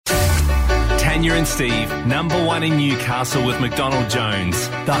Tanya and Steve, #1 in Newcastle with McDonald Jones,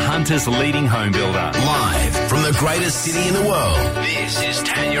 the Hunter's leading home builder. Live from the greatest city in the world, this is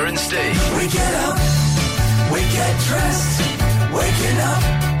Tanya and Steve. We get up, we get dressed, waking up,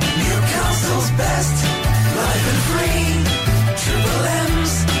 Newcastle's best, live and free, Triple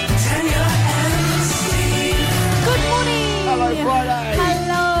M's, Tanya and Steve. Good morning. Hello, Friday.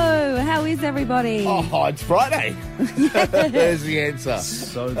 Hello. How is everybody? Oh, it's Friday. There's the answer.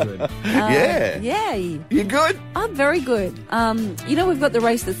 So good. Yeah. Yeah. You good? I'm very good. We've got the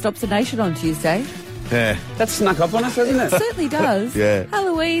race that stops the nation on Tuesday. Yeah. That snuck up on us, hasn't It it? certainly does. Yeah.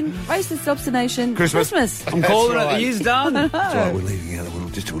 Race that stops the nation. Christmas. I'm calling That's it. right. The year's done. That's right, we're leaving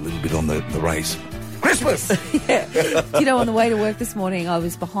out just a little bit on the race. Christmas! On the way to work this morning, I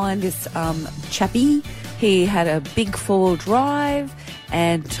was behind this chappie. He had a big 4-wheel drive,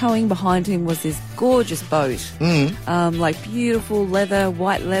 and towing behind him was this gorgeous boat. Like beautiful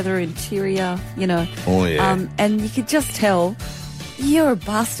white leather interior, Oh, yeah. And you could just tell, you're a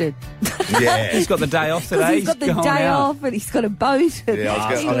bastard. Yeah. He's got the day off Because today. he's got the going day out. off and he's got a boat. And Yeah,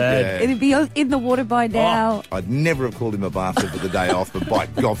 I was going Bastard. it'd be in the water by now. I'd never have called him a bastard for the day off, but by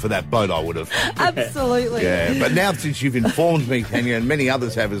God, for that boat, I would have. Absolutely. Yeah, but now since you've informed me, Tanya, and many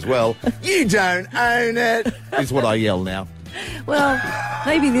others have as well, you don't own it, is what I yell now. Well,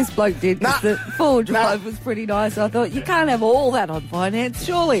 maybe this bloke did because Nah. the 4-wheel drive was pretty nice. I thought, you can't have all that on finance,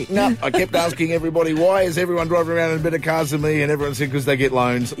 surely. No, I kept asking everybody, why is everyone driving around in better cars than me? And everyone said because they get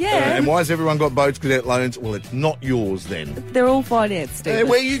loans. Yeah. And why has everyone got boats because they get loans? Well, it's not yours then. They're all financed, Stephen.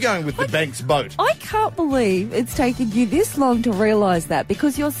 Where are you going with the bank's boat? I can't believe it's taken you this long to realise that,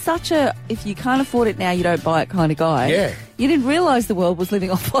 because you're such a, if you can't afford it now, you don't buy it kind of guy. Yeah. You didn't realise the world was living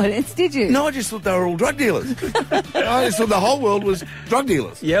off finance, did you? No, I just thought they were all drug dealers. I just thought the whole world was drug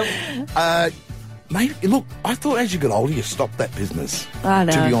dealers. Yep. Mate, look, I thought as you got older, you stopped that business. I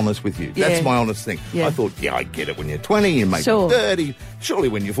know. To be honest with you. Yeah. That's my honest thing. Yeah. I thought, I get it when you're 20, you make Sure. 30. Surely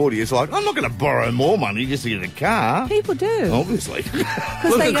when you're 40, it's like, I'm not going to borrow more money just to get a car. People do. Obviously.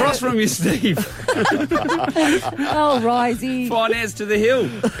 Look they across go- from you, Steve. Oh, Risey. Finance to the hill.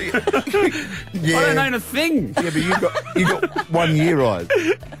 Yeah. I don't own a thing. Yeah, but you got 1 year, Rise.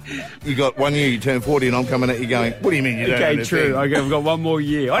 You got 1 year, you turn 40, and I'm coming at you going, what do you mean you don't own Okay, a true. thing? Okay, I've got one more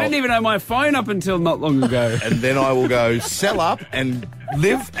year. I didn't even own my phone up until not long ago. And then I will go sell up and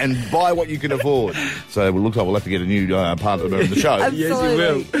live and buy what you can afford. So it looks like we'll have to get a new partner in the show. Yes, you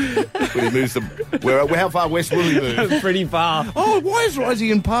will. When he moves to how far west will he move? Pretty far. Oh, why is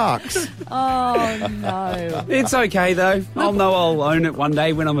Risey in Parks? Oh, no. It's okay, though. I'll know I'll own it one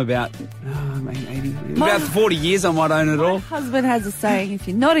day when I'm about, maybe 80. About 40 years, I might own it My all. husband has a saying, if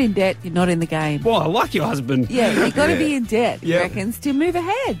you're not in debt, you're not in the game. Well, I like your husband. Yeah, you've got to Yeah. be in debt, he Yeah. reckons, to move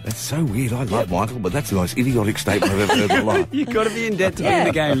ahead. That's so weird. I love Michael, but that's the most idiotic statement I've ever heard in my life. You've got to be in debt to be in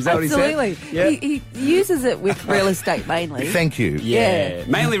the game. Is that absolutely. what he said? Yeah. He uses it with real estate mainly. Thank you. Yeah.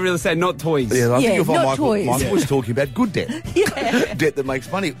 Mainly real estate, not toys. Yeah, I Yeah, think you'll find not toys. Michael was talking about good debt. Yeah. Debt that makes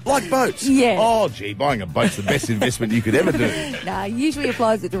money, like boats. Yeah. Oh, gee, buying a boat's the best investment you could ever do. Nah, he usually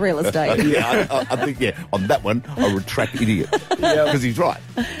applies it to real estate. Yeah, I think, on that one, I retract idiot. Because he's right.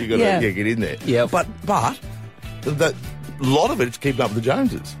 you got to Yeah. get in there. Yeah. But a lot of it's keeping up with the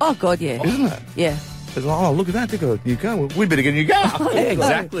Joneses, Oh, God, yeah. isn't it? Yeah. It's like, oh, look at that, they've got a new car. Well, we better get a new car. Yeah,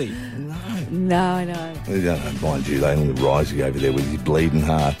 exactly. No. Mind you, they only Risey over there with his bleeding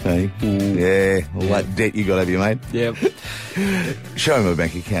heart, eh? Yeah, all that debt you got, have you, mate? Yep. Show him a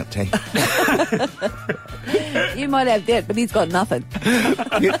bank account, Tank. You might have debt, but he's got nothing.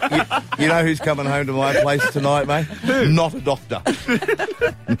 you know who's coming home to my place tonight, mate? Not a doctor.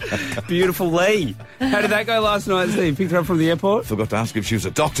 Beautiful Lee. How did that go last night, Steve? Picked her up from the airport? Forgot to ask if she was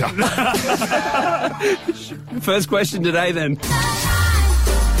a doctor. First question today, then.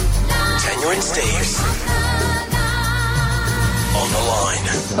 Tanya and Steve. On the line.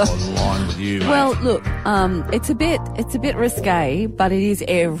 Online with you, mate. Well, look, it's a bit risque, but it is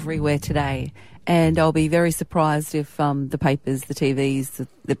everywhere today. And I'll be very surprised if the papers, the TVs,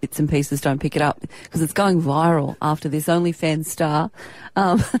 the bits and pieces don't pick it up, because it's going viral after this OnlyFans star.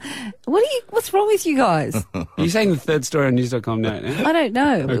 What's wrong with you guys? Are you saying the third story on news.com now? I don't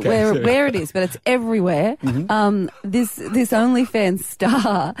know Okay, where it is, but it's everywhere. This OnlyFans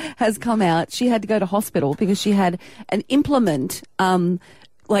star has come out. She had to go to hospital because she had an implement.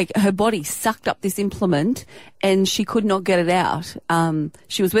 Like her body sucked up this implement and she could not get it out.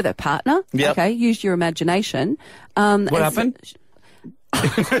 She was with her partner. Yep. Okay, use your imagination. What happened?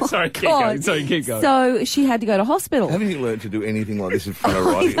 Sorry, keep going. So she had to go to hospital. Haven't you learned to do anything like this in front of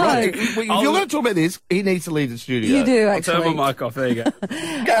I Roddy? know. Right, if you're going to talk about this, he needs to leave the studio. You do, I'll actually. turn my mic off. There you go.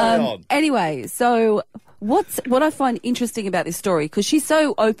 Go on. Anyway, so What I find interesting about this story, because she's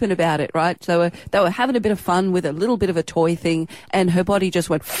so open about it, right? So they were having a bit of fun with a little bit of a toy thing, and her body just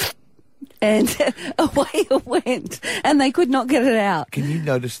went and away it went, and they could not get it out. Can you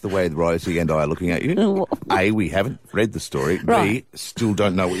notice the way Rosie and I are looking at you? A, we haven't read the story. Right. B, still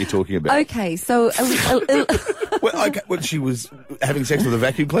don't know what you're talking about. Okay, so Well, she was having sex with a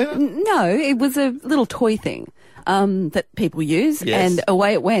vacuum cleaner? no, it was a little toy thing that people use, Yes. and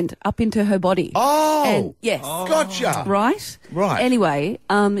away it went up into her body. Oh! And, yes. Gotcha! Right? Right. Anyway,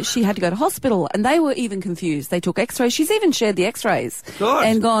 she had to go to hospital, and they were even confused. They took x-rays. She's even shared the x-rays. Good.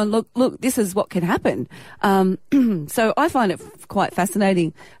 And gone, look, this is what can happen. So I find it quite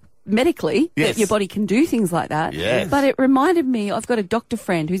fascinating medically Yes. that your body can do things like that. Yes. But it reminded me, I've got a doctor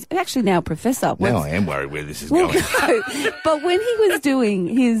friend who's actually now a professor. Now I am worried where this is Well, going. no, but when he was doing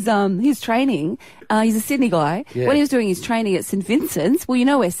his training, he's a Sydney guy. Yeah. When he was doing his training at St Vincent's, well, you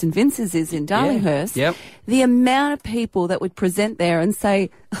know where St Vincent's is in Darlinghurst. Yep. The amount of people that would present there and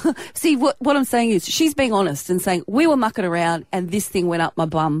say, see, what I'm saying is she's being honest and saying, we were mucking around and this thing went up my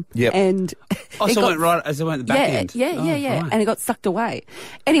bum. Yep. And Oh, it so it got- went right as it went at the back end. Yeah, Oh, right. and it got sucked away.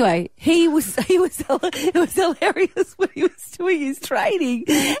 Anyway, it was hilarious when he was doing his training,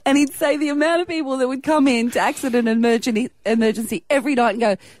 and he'd say the amount of people that would come in to accident and emergency every night and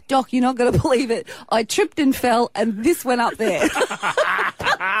go, Doc, you're not going to believe it. I tripped and fell, and this went up there.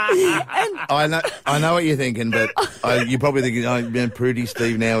 I know what you're thinking, but you're probably thinking, oh, Prudy,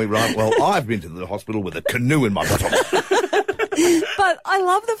 Steve, now, right? Well, I've been to the hospital with a canoe in my bottom. But I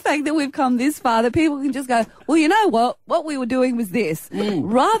love the fact that we've come this far, that people can just go, well, you know what we were doing was this,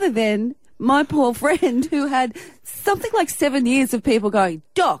 rather than my poor friend who had something like 7 years of people going,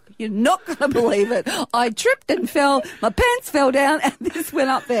 Doc, you're not going to believe it. I tripped and fell, my pants fell down, and this went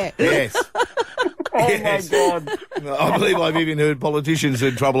up there. Yes. My God. I believe I've even heard politicians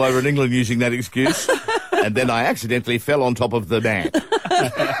in trouble over in England using that excuse. And then I accidentally fell on top of the man.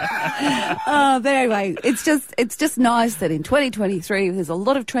 But anyway, it's just nice that in 2023 there's a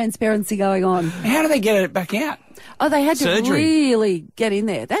lot of transparency going on. How do they get it back out? Oh, they had to Surgery. really get in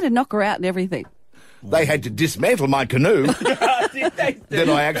there. They had to knock her out and everything. They had to dismantle my canoe. Then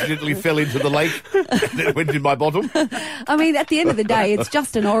I accidentally fell into the lake and it went in my bottom. I mean, at the end of the day, it's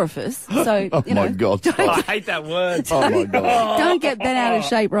just an orifice. So, Oh, you know, my God. I hate that word. Oh, my God. don't get bent out of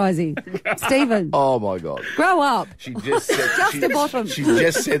shape, Risey. Stephen, Oh, my God. grow up. She just said... Just a bottom. She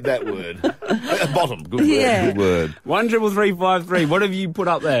just said that word. Bottom. Good word. Yeah. Good word. 13353. What have you put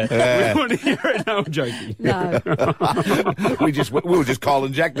up there? Yeah. We want to hear it. No, I'm joking. No. We were just Kyle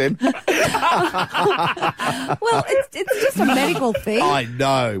and Jack then. Well, it's just a medical thing. I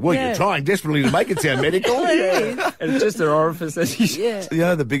know. Well, Yeah. you're trying desperately to make it sound medical. It is. And it's just an orifice. As you said. Yeah. You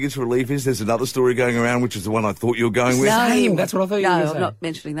know, the biggest relief is there's another story going around, which is the one I thought you were going with. No. Same, that's what I thought you were No, gonna I'm say. not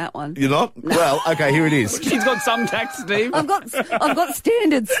mentioning that one. You're not? Well, okay, here it is. She's got some tax, Steve. I've got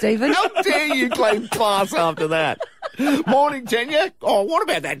standards, Stephen. How dare you claim class after that? Morning, Tanya. Oh, what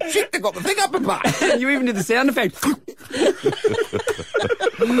about that chick that got the thing up her butt? You even did the sound effect.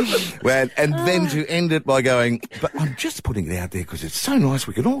 Well, and then to end it by going, but I'm just putting it out there because it's so nice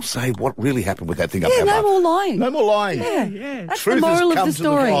we can all say what really happened with that thing up Yeah, our no butt. more lying. No more lying. Yeah. That's Truth the moral has come of the to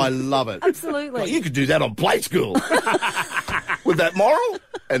story. I love it. Absolutely. Well, you could do that on Play School. With that moral.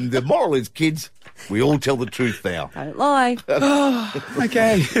 And the moral is, kids, we all tell the truth now. Don't lie.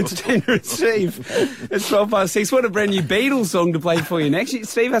 Okay, it's Tina and Steve. It's 6:12. What a brand new Beatles song to play for you next.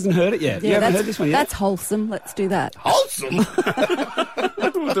 Steve hasn't heard it yet. You haven't heard this one yet? That's wholesome. Let's do that. Wholesome.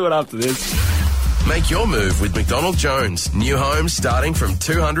 We'll do it after this. Make your move with McDonald Jones. New homes starting from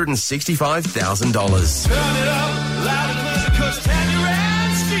 $265,000. Turn it up loud and clear, 'cause Tanya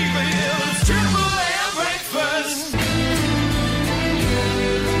and Steve's Triple M breakfast.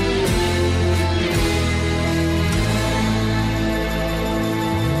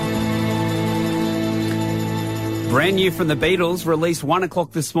 Brand new from the Beatles, released 1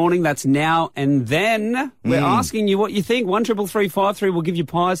 o'clock this morning. That's now and then. We're asking you what you think. 13353. We'll give you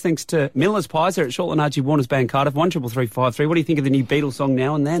pies thanks to Miller's Pies here at Shortland Archie Warner's Bank, Cardiff. 13353. What do you think of the new Beatles song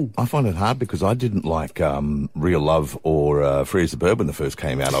Now and Then? I find it hard because I didn't like Real Love or Free as a Bird when they first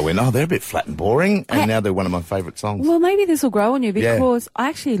came out. I went, oh, they're a bit flat and boring, and now they're one of my favourite songs. Well, maybe this will grow on you Yeah. because I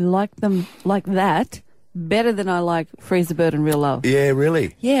actually like them like that better than I like Free as a Bird and Real Love. Yeah,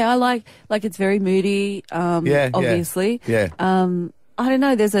 really? Yeah, I like it's very moody, obviously. Yeah. I don't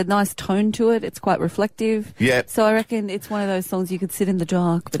know, there's a nice tone to it. It's quite reflective. Yeah. So I reckon it's one of those songs you could sit in the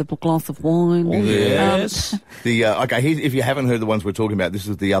dark with a glass of wine. Yes. Okay, if you haven't heard the ones we're talking about, this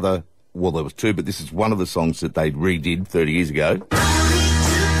is the other, well, there was two, but this is one of the songs that they redid 30 years ago.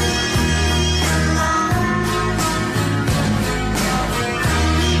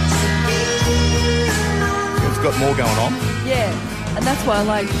 got more going on. Yeah, and that's why I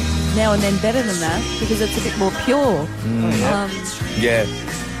like Now and Then better than that, because it's a bit more pure. Yeah.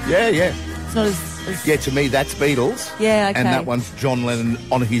 It's not as Yeah, to me, that's Beatles. Yeah, okay. And that one's John Lennon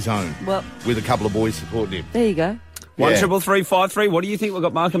on his own. Well, with a couple of boys supporting him. there you go. 133353. What do you think? We've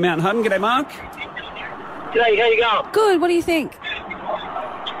got Mark and Mount Hutton. G'day, Mark. G'day, how you going? Good. What do you think?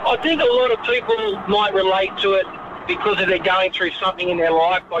 I think a lot of people might relate to it because they're going through something in their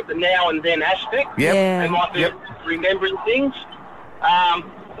life, like the now and then aspect. Yep. Yeah. They might be remembering things.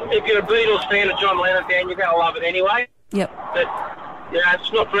 If you're a Beatles fan, a John Lennon fan, you're going to love it anyway. Yep. But, yeah,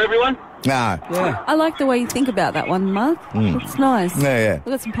 it's not for everyone. No. Yeah. I like the way you think about that one, Mark. It's nice. Yeah. We've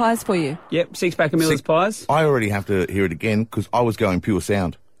got some pies for you. Yep, 6-pack of Miller's pies. I already have to hear it again because I was going pure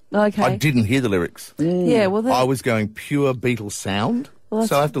sound. Okay. I didn't hear the lyrics. Yeah, well, I was going pure Beatles sound, Well,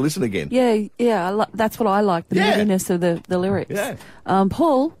 so I have to listen again. yeah. That's what I like, the Yeah. moodiness of the lyrics. Yeah.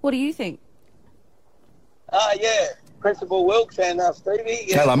 Paul, what do you think? Yeah, Principal Wilkes and Stevie.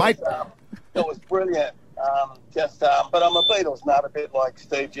 Yeah, Hello, mate. It was brilliant. But I'm a Beatles nut, a bit like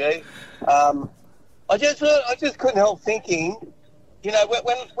Steve G. I just couldn't help thinking, you know,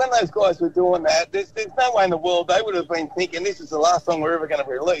 when those guys were doing that, there's no way in the world they would have been thinking this is the last song we're ever going to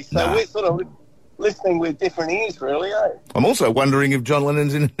release. So we're sort of listening with different ears, really, eh? I'm also wondering if John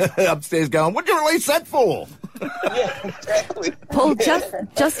Lennon's in upstairs going, what'd you release that for? Yeah, exactly. Paul, Yeah.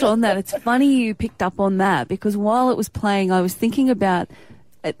 just on that, it's funny you picked up on that because while it was playing, I was thinking about,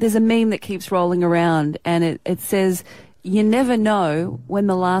 there's a meme that keeps rolling around and it says, you never know when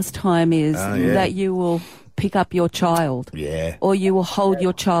the last time is that you will pick up your child. Yeah. Or you will hold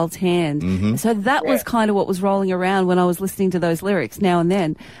your child's hand. So that was kind of what was rolling around when I was listening to those lyrics now and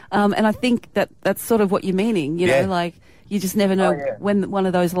then. And I think that's sort of what you're meaning, you know, like you just never know when one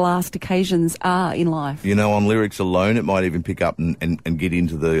of those last occasions are in life. You know, on lyrics alone, it might even pick up and get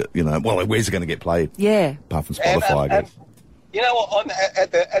into the, you know, well, where's it going to get played? Yeah. Apart from Spotify, I guess. You know what?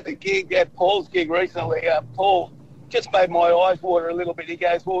 At the gig, at Paul's gig recently, Paul just made my eyes water a little bit. He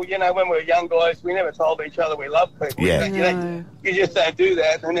goes, well, you know, when we were young guys, we never told each other we loved people. Yeah. You just don't do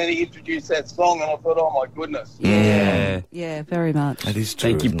that. And then he introduced that song, and I thought, oh, my goodness. Yeah, very much. That is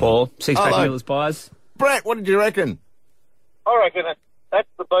true. Thank you, isn't it? Paul. 6-pack of Hello. Miller's pies. Brett, what did you reckon? I reckon that's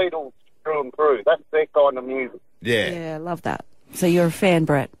the Beatles through and through. That's their kind of music. Yeah, love that. So you're a fan,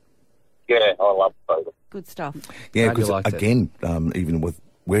 Brett. Yeah, I love the Beatles. Good stuff. Yeah, Glad you because liked it. again, even with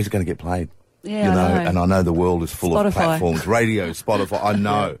where's it going to get played? Yeah, you know, I know. and I know the world is full of Spotify. platforms, radio, Spotify. I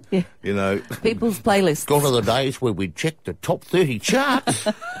know. Yeah. You know, People's playlists. gone are the days where we check the top 30 charts.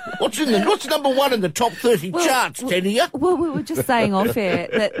 What's number one in the top 30 charts, Tenia? Well, we were just saying off air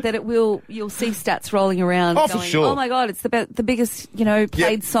that you'll see stats rolling around. Oh, for going, sure. Oh my God, it's the biggest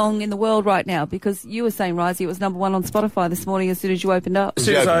played song in the world right now because you were saying, Risey, it was number one on Spotify this morning as soon as you opened up. As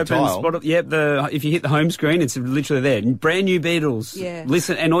soon as I open opened tile. if you hit the home screen, it's literally there. Brand new Beatles. Yeah.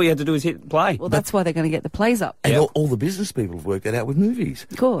 Listen, and all you have to do is hit play. Well, that's why they're going to get the plays up. And all the business people have worked that out with movies.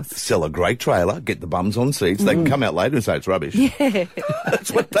 Of course. Sell a great trailer, get the bums on seats. They can come out later and say it's rubbish. Yeah.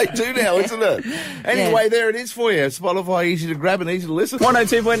 That's what they do now, isn't it? Anyway, there it is for you. Spotify, easy to grab and easy to listen.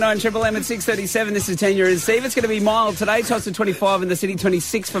 102.9 Triple M at 6:37. This is Tanya and Steve. It's going to be mild today. Tops of 25 in the city,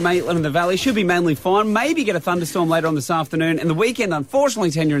 26 for Maitland and the Valley. Should be mainly fine. Maybe get a thunderstorm later on this afternoon. And the weekend,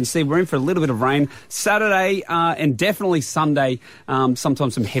 unfortunately, Tanya and Steve, we're in for a little bit of rain. Saturday and definitely Sunday.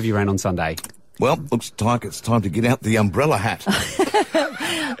 Sometimes some heavy rain on Sunday. Well, looks like it's time to get out the umbrella hat.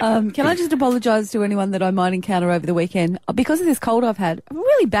 Can I just apologise to anyone that I might encounter over the weekend? Because of this cold I've had, a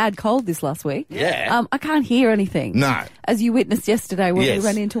really bad cold this last week. Yeah. I can't hear anything. No. As you witnessed yesterday when Yes. we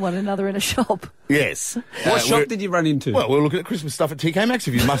ran into one another in a shop. Yes. What shop did you run into? Well, we're looking at Christmas stuff at TK Maxx,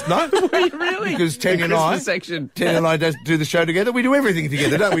 if you must know. really? Because Tanya and I, Christmas section. Tanya and I do the show together. We do everything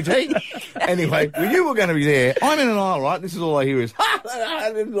together, don't we, T? Anyway, we knew we were going to be there. I'm in an aisle, right? This is all I hear is,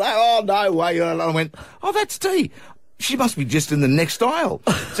 oh, no way. And I went, oh, that's T. She must be just in the next aisle.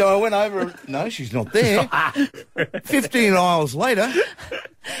 So I went over and, no, she's not there. 15 aisles later.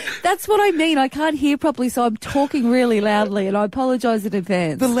 That's what I mean. I can't hear properly, so I'm talking really loudly, and I apologise in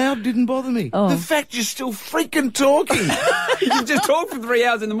advance. The loud didn't bother me. Oh. The fact you're still freaking talking. You just talked for 3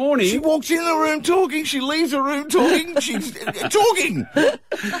 hours in the morning. She walks in the room talking. She leaves the room talking. She's talking.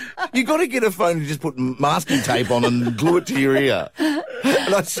 You got to get a phone and just put masking tape on and glue it to your ear.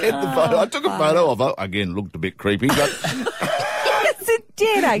 And I sent the photo. I took a photo of her. Again, looked a bit creepy, but Yes, it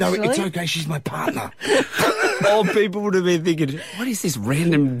did, actually. no, it's okay. She's my partner. All people would have been thinking, what is this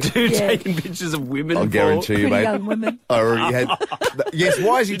random dude Yeah. taking pictures of women I'll for? guarantee you, Pretty mate. young women. I already had. Yes,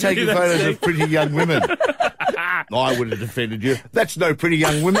 why is he taking that, photos Steve? of pretty young women? I would have defended you. That's no pretty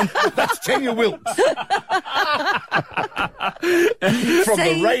young women. That's Tanya Wilkes. From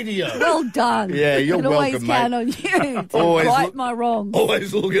See? the radio. Well done. Yeah, you're I can always welcome, count mate. on you to Always right look- my wrongs.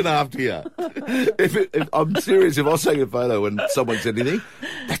 Always looking after you. If I'm serious, if I was taking a photo and someone said anything,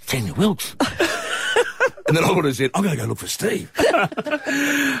 that's Tanya Wilkes. And then I would have said, I'm going to go look for Steve.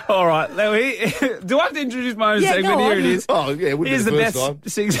 All right, do I have to introduce my own Yeah, segment? go Here on. it is. Oh, yeah, it wouldn't Here's be the the best.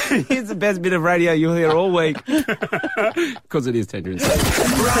 first time. Here's the best bit of radio you'll hear all week, because it is Tanya and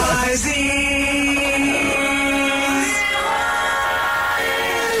Steve.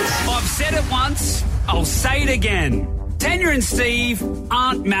 I've said it once. I'll say it again. Tanya and Steve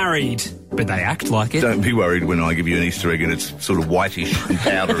aren't married, but they act like it. Don't be worried when I give you an Easter egg and it's sort of whitish and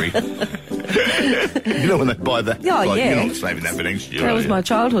powdery. You know when they buy that? Oh, like, yeah. You're not saving that for next year. That are was you? my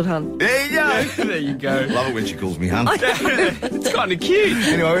childhood, hun. There you go. There you go. Love it when she calls me hun. It's kind of cute.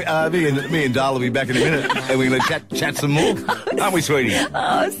 Anyway, me and Darl will be back in a minute and we're going to chat some more. Aren't we, sweetie?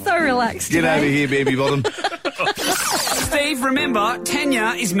 Oh, so relaxed. Get today. over here, baby bottom. Steve, remember,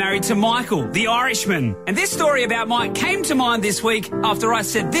 Tanya is married to Michael, the Irishman. And this story about Mike came to mind this week after I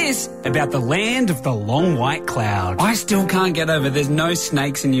said this about the land of the long white cloud. I still can't get over there's no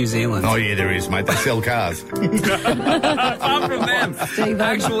snakes in New Zealand. Oh, yeah, there is, mate. They sell cars. Apart from them,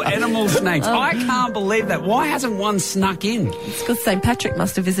 actual animal snakes. I can't believe that. Why hasn't one snuck in? It's because St. Patrick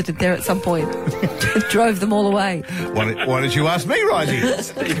must have visited there at some point. Drove them all away. Why don't you ask me, Risey?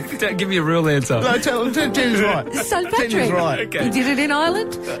 Steve, don't give me a real answer. No, Tanya's right. St. Patrick. Tanya's right. Okay. He did it in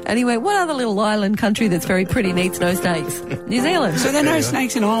Ireland, and he went, what other little island country that's very pretty needs no snakes? New Zealand. So there are no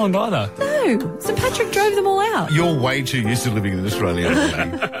snakes in Ireland either. No, St. Patrick drove them all out. You're way too used to living in Australia,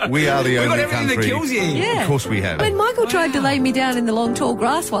 aren't you? We are the We've got only everything country. that kills you. Yeah. Of course we have. When Michael tried to lay me down in the long, tall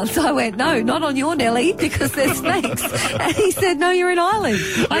grass once, I went, no, not on your Nelly, because there's snakes. And he said, no, you're in Ireland.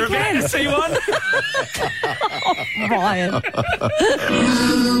 I You're about can. to see one? Ryan. Oh,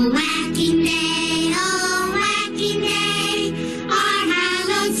 wacky day, oh, wacky day, our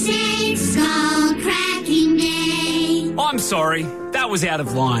hallowed saints' skull cracking day. I'm sorry, that was out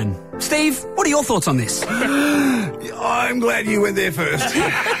of line. Steve, what are your thoughts on this? I'm glad you went there first.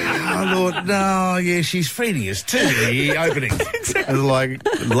 I thought, no, yeah, she's feeding us too, the opening. And like,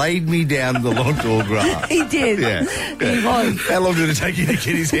 laid me down in the long tall grass. He did. Yeah. He was. How long did it take you to get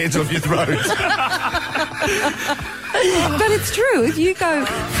his hands off your throat? But it's true. If you go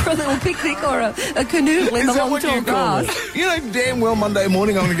for a little picnic or a canoodle in the Is that long, what tall you call grass. it? You know damn well Monday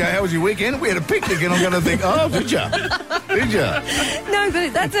morning I'm going to go, how was your weekend? We had a picnic and I'm going to think, oh, did ya? Did ya? No,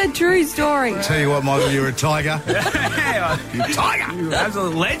 but that's a true story. Tell you what, Michael, you're a tiger. You tiger. You're an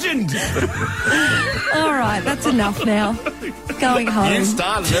absolute legend. All right, that's enough now. Going home. You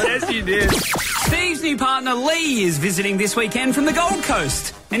started it. Yes, you did. Steve's new partner Lee is visiting this weekend from the Gold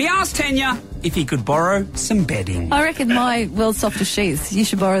Coast, and he asked Tanya if he could borrow some bedding. I reckon my world's softest sheets, you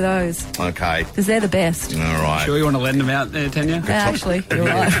should borrow those, Okay. because they're the best. All right. Sure you want to lend them out there, Tanya? Actually, you're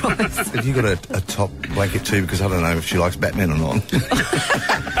right, Royce. Have you got a top blanket too? Because I don't know if she likes Batman or not.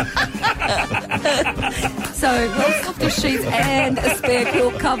 So, world's softest sheets and a spare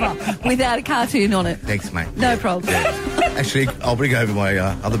quilt cover without a cartoon on it. Thanks, mate. No problem. Actually, I'll bring over my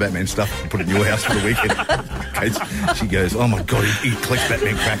other Batman stuff and put it in your house for the weekend. Okay, she goes, oh my God, he collects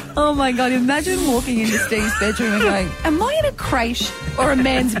Batman crap. Oh my God, imagine walking into Steve's bedroom and going, am I in a creche or a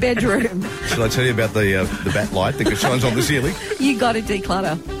man's bedroom? Shall I tell you about the bat light that shines on the ceiling? You got to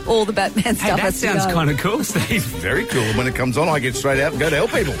declutter. All the Batman Hey, stuff that has to sounds go. kind of cool, Steve. Very cool. And when it comes on, I get straight out and go to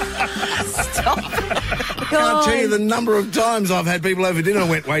help people. I can't tell you the number of times I've had people over dinner and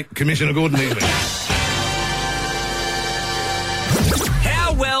went, wait, Commissioner Gordon needs me.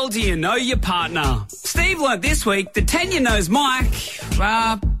 How well do you know your partner? Steve learnt this week that Tanya knows Mike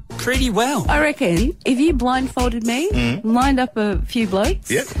pretty well. I reckon if you blindfolded me, lined up a few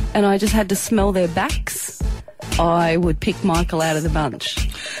blokes, Yep. and I just had to smell their backs, I would pick Michael out of the bunch.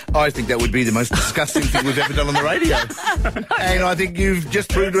 I think that would be the most disgusting thing we've ever done on the radio. And I think you've just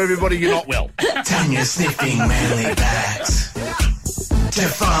proved to everybody you're not well. Tanya sniffing manly backs to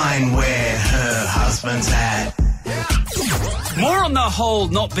find where her husband's at. More on the whole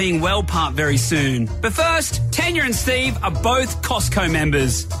not being well part very soon. But first, Tanya and Steve are both Costco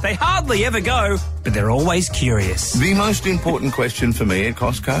members. They hardly ever go, but they're always curious. The most important question for me at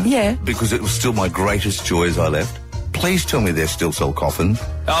Costco, Yeah. because it was still my greatest joy as I left, please tell me they still sell coffins.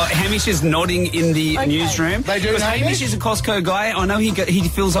 Oh, Hamish is nodding in the newsroom. They do, Because Hamish? Hamish is a Costco guy. I know he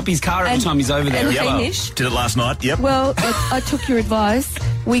fills up his car every time he's over there. And Yeah, well, Hamish, Did it last night, yep. well, I took your advice.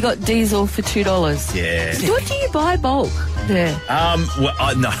 We got diesel for $2. Yeah. What do you buy bulk there?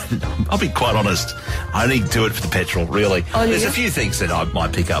 Well, no, I'll be quite honest. I only do it for the petrol, really. Oh, do There's you? a few things that I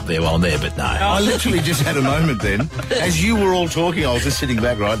might pick up there while I'm there, but no. I literally just had a moment then. As you were all talking, I was just sitting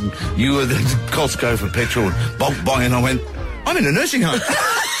back, right, and you were the Costco for petrol and bulk buying, and I went, I'm in a nursing home.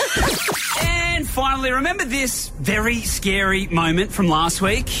 And finally, remember this very scary moment from last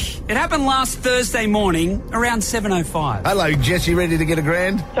week? It happened last Thursday morning around 7:05. Hello, Jesse, ready to get a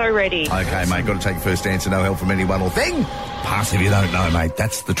grand? So ready. Okay, mate, got to take first answer, no help from anyone or thing. Pass if you don't know, mate.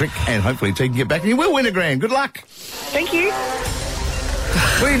 That's the trick. And hopefully T can get back and you will win a grand. Good luck. Thank you.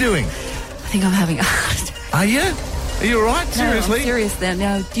 What are you doing? I think I'm having a heart attack. Are you? Are you all right? No, Seriously? I'm serious now.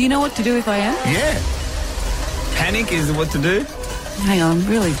 Now, do you know what to do if I am? Yeah. Panic is what to do. Hang on,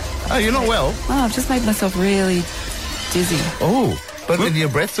 really. Oh, you're not well? Oh, I've just made myself really dizzy. Oh, but with your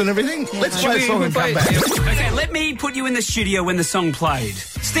breaths and everything? Let's play a song and come back. Okay, let me put you in the studio when the song played.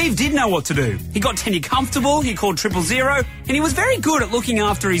 Steve did know what to do. He got Tanya comfortable, he called 000, and he was very good at looking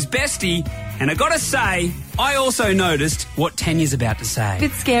after his bestie. And I gotta say, I also noticed what Tanya's about to say.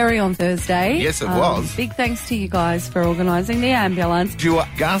 Bit scary on Thursday. Yes, it was. Big thanks to you guys for organising the ambulance. You were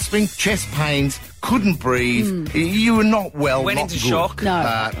gasping, chest pains, couldn't breathe. You were not well. Went not into good. shock.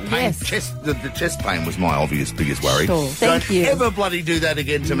 No. Pain, Yes. the chest pain was my obvious biggest worry. Sure. Thank Don't you. ever bloody do that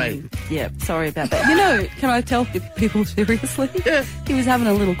again to me. Yeah, sorry about that. You know, can I tell people seriously? Yeah. He was having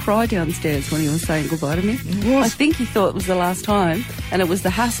a little cry downstairs when he was saying goodbye to me. I think he thought it was the last time, and it was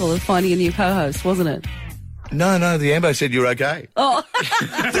the hassle of finding a new co-host, wasn't it? No, the ambo said you're okay. Oh,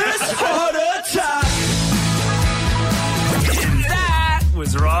 That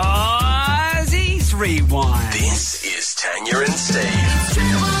was Rosie's Rewind. This is Tanya and Steve.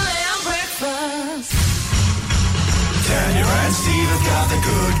 Tanya and Steve have got the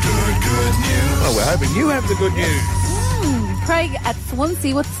good news. Oh, we're hoping you have the good news. Craig at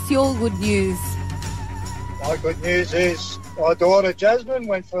Swansea, what's your good news? My good news is my daughter Jasmine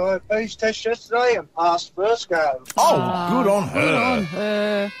went for her peace test yesterday and passed first go. Oh, good on her. Good on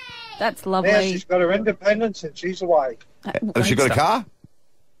her. That's lovely. Now she's got her independence and she's away. Has she got a car?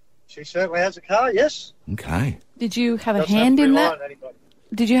 She certainly has a car, yes. Okay. Did you have a Doesn't hand have to in rely that? on anybody.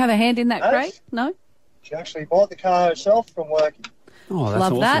 Did you have a hand in that, No. Craig? No? She actually bought the car herself from working. Oh, that's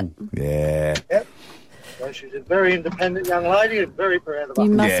Love awesome. Yeah. Yep. So she's a very independent young lady and very proud of her.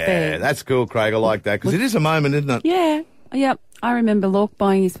 You must Yeah, be. that's cool, Craig. I like that because it is a moment, isn't it? Yeah. Yep. I remember Lork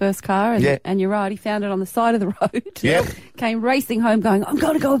buying his first car, and, Yeah. and you're right, he found it on the side of the road. Yep. Came racing home going, I'm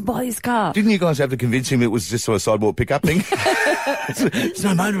going to go and buy this car. Didn't you guys have to convince him it was just a sidewalk pickup thing? There's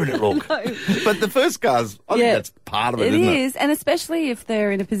no motor in it, look. But the first cars, I think that's part of it, isn't it? It is, and especially if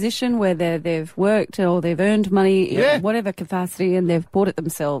they're in a position where they've worked or they've earned money, Yeah. whatever capacity, and they've bought it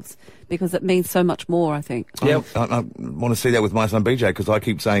themselves, because it means so much more, I think. I want to see that with my son BJ because I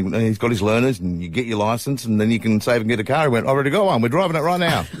keep saying he's got his learners and you get your licence and then you can save and get a car. He went, I've already got one. We're driving it right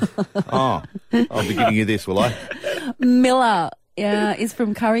now. Oh, I'll be giving you this, will I? Miller is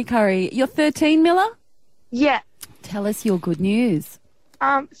from Curry Curry. You're 13, Miller? Yeah. Tell us your good news.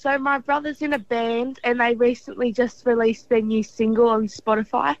 So my brother's in a band and they recently just released their new single on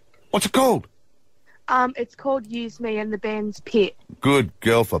Spotify. What's it called? It's called Use Me and the band's Pit. Good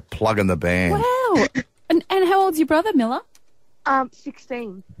girl for plugging the band. Wow. and how old's your brother, Miller?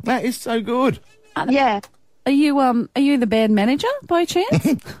 16. That is so good. Yeah. Are you the band manager by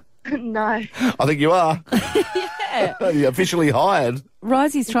chance? No. I think you are. Yeah. You're officially hired.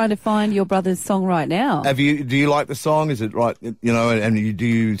 Risey's trying to find your brother's song right now. Do you like the song? Is it right? You know, and do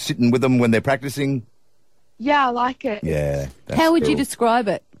you sit in with them when they're practicing? Yeah, I like it. Yeah. that's How would you cool. describe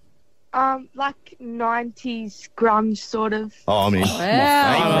it? Like 90s grunge sort of. Oh, I mean,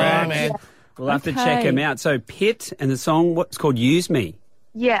 Wow. man. We'll have to Okay. check him out. So Pitt and the song, what's called Use Me.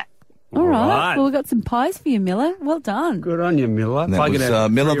 Yeah. All right. Right. Well, we've got some pies for you, Miller. Well done. Good on you, Miller. And that Plug was it out.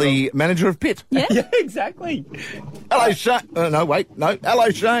 Miller, the manager of Pitt. Yeah. Yeah, exactly. Hello, Shane. No, wait. No. Hello,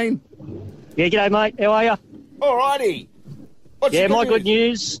 Shane. Yeah, g'day, mate. How are you? All righty. What's Yeah, your my good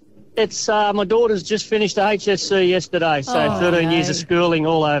news. It's my daughter's just finished a HSC yesterday, so Oh, 13 years no. of schooling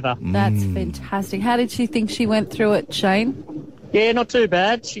all over. That's fantastic. How did she think she went through it, Shane? Yeah, not too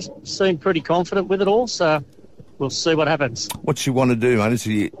bad. She seemed pretty confident with it all, so we'll see what happens. What's she want to do, mate? Is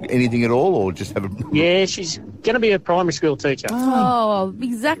she anything at all, or just have a... Yeah, she's going to be a primary school teacher. Oh,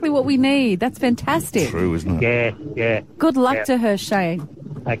 exactly what we need. That's fantastic. True, isn't it? Yeah. Good luck Yeah. to her, Shane.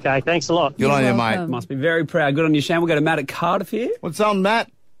 Okay, thanks a lot. Good on you, mate. welcome. Must be very proud. Good on you, Shane. We'll go to Matt at Cardiff here. What's on, Matt?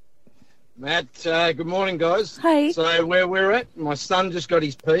 Matt, good morning, guys. Hey. So where we're at, my son just got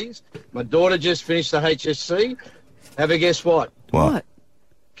his P's. My daughter just finished the HSC. Have a guess what? What?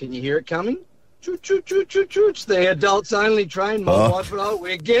 Can you hear it coming? Choo, choo, choo, choo, choo. It's the adults only train. My wife and I,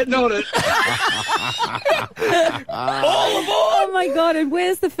 we're getting on it. Oh, my God. And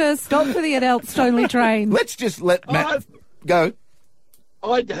where's the first stop for the adults only train? Let's just let Matt go.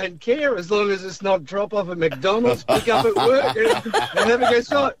 I don't care as long as it's not drop off at McDonald's, pick up at work, and have a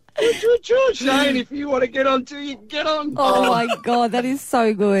guess what? Choo-choo-choo. Shane, if you want to get on too, you can get on. Oh, my God, that is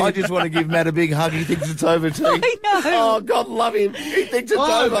so good. I just want to give Matt a big hug. He thinks it's over, too. I know. Oh, God love him. He thinks it's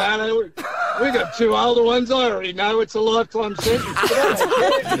over. Man, we got 2 older ones. I already know it's a lifetime sentence.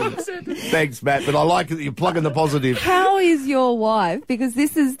 Thanks, Matt, but I like it that you're plugging the positive. How is your wife? Because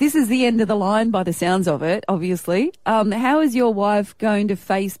this is the end of the line by the sounds of it, obviously. How is your wife going to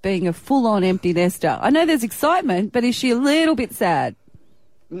face being a full-on empty nester? I know there's excitement, but is she a little bit sad?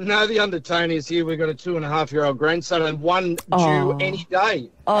 No, the undertone is here. We've got a 2.5-year-old grandson and one due any day.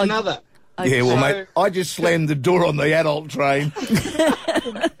 Another. Yeah, well, mate, I just slammed the door on the adult train.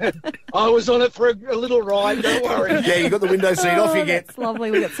 I was on it for a little ride, don't worry. Yeah, you got the window seat, off you get. That's lovely.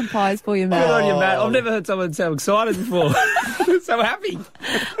 We got some pies for you, Matt. Good on you, Matt. I've never heard someone so excited before. So happy.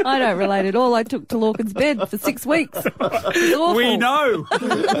 I don't relate at all. I took to Lorcan's bed for 6 weeks. It was awful. We know.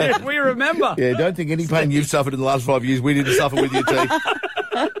 We remember. Yeah, don't think any pain you've suffered in the last 5 years, we didn't suffer with you, T.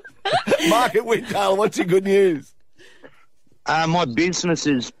 Mark at Windale, what's your good news? My business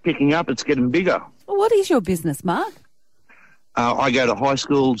is picking up. It's getting bigger. What is your business, Mark? I go to high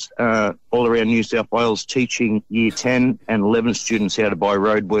schools all around New South Wales teaching Year 10 and 11 students how to buy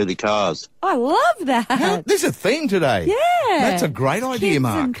roadworthy cars. I love that. There's a theme today. Yeah. That's a great idea, Kids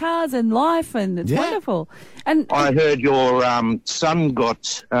Mark. and cars and life, and it's wonderful. And I heard your son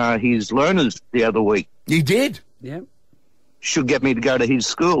got his learners the other week. He did? Yeah. Should get me to go to his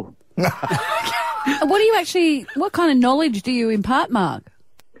school. What kind of knowledge do you impart, Mark?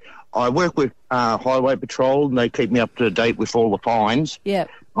 I work with Highway Patrol, and they keep me up to date with all the fines. Yeah.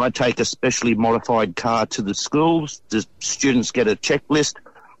 I take a specially modified car to the schools. The students get a checklist.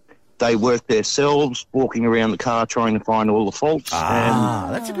 They work themselves, walking around the car trying to find all the faults.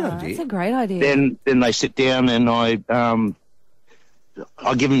 That's a good idea. That's a great idea. Then they sit down and I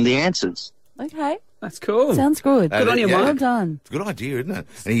give them the answers. Okay. That's cool. Sounds good. Good on you, Mark. Well done. It's a good idea, isn't it?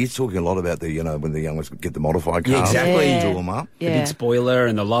 And he's talking a lot about when the young ones get the modified cars. Yeah, exactly. Yeah. Do them up. The big spoiler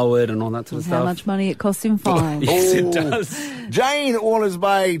and the lowered and all that sort of How stuff. much money it costs in fines. Yes, it does. Jane, Warners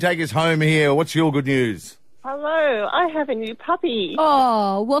Bay, take us home here. What's your good news? Hello, I have a new puppy.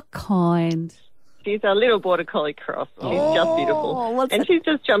 Oh, what kind? She's a little border collie cross. She's just beautiful. And she's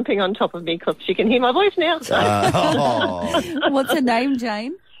just jumping on top of me because she can hear my voice now. What's her name,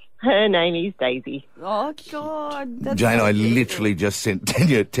 Jane? Her name is Daisy. Oh, God. That's Jane, so I beautiful. literally just sent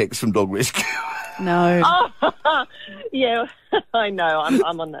Tanya a text from Dog Rescue. No. Oh, yeah, I know.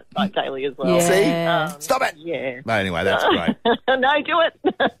 I'm on that site daily as well. Yeah. See? Stop it! Yeah. But anyway, that's great. No, do it.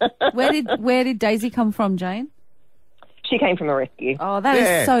 Where did Daisy come from, Jane? She came from a rescue. Oh, that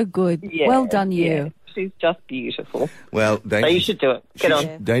is so good. Yeah, Well done, you. yeah. She's just beautiful. Well, Daisy, So you should do it. Get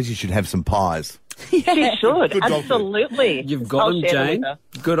on. Daisy should have some pies. She should. Good dog Absolutely. You've got I'll them, share them Jane. with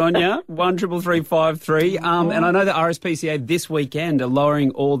her. Good on you. 133353. And I know the RSPCA this weekend are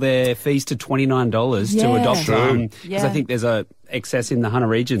lowering all their fees to $29 to Yeah. adopt. True. Because I think there's a excess in the Hunter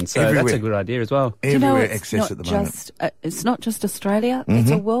region, so Everywhere. that's a good idea as well. Do you know Everywhere it's excess not at the moment. just it's not just Australia.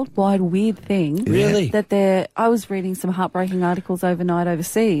 It's a worldwide weird thing. Really? That I was reading some heartbreaking articles overnight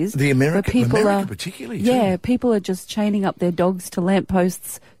overseas. The where people America are particularly. yeah, too. people are just chaining up their dogs to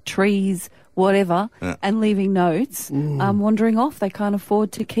lampposts, trees, whatever, and leaving notes, wandering off. They can't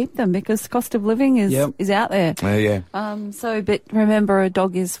afford to keep them because cost of living is out there. Yeah. But remember, a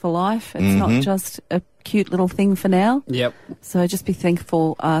dog is for life. It's not just a cute little thing for now. Yep. So just be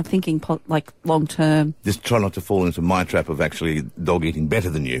thankful, thinking like long term. Just try not to fall into my trap of actually dog eating better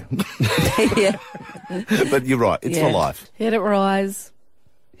than you. Yeah. But you're right. It's for Yeah. life. Hit it rise.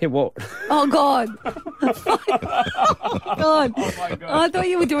 Hit what? Oh, God. God. Oh, my God. I thought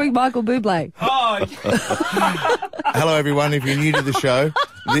you were doing Michael Bublé. Hello, everyone. If you're new to the show,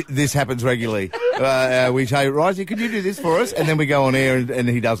 this happens regularly. We say, Risey, could you do this for us? And then we go on air and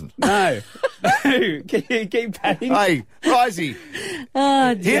he doesn't. No. Can you keep patting? Hey, Risey,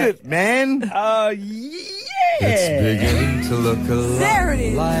 Oh, hit it, man. It's beginning to look a lot There it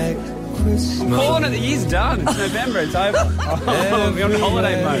is. like Christmas. Calling it, the year's done. It's November. It's over. We're on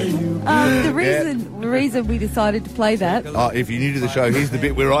holiday mode. The reason we decided to play that, If you're new to the show, here's the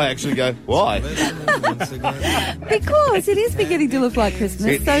bit where I actually go, why? because it is beginning to look like Christmas.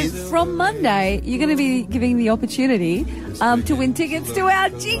 It So is. from Monday, you're going to be giving the opportunity to win tickets to our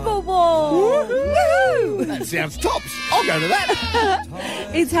Jingle Ball. Woohoo! That sounds tops. I'll go to that.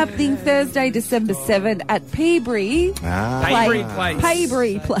 It's happening Thursday, December 7 at Peabury. Paybury Place.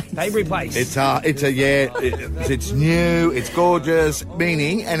 Paybury Place. Paybury Place. It's new, it's gorgeous,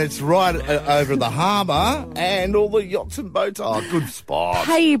 meaning, and it's right over the harbour and all the yachts and boats. Oh, good spot.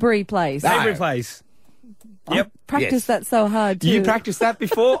 Paybury Place. Paybury Place. Yep. Practiced that so hard too. You practiced that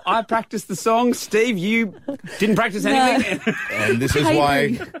before. I practiced the song. Steve, you didn't practice anything. And this is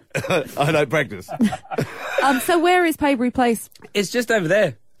why I don't practice. So where is Paybury Place? It's just over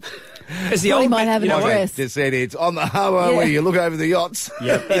there. It's the Well, he old might have an address. Just said it's on the harbour where you look over the yachts.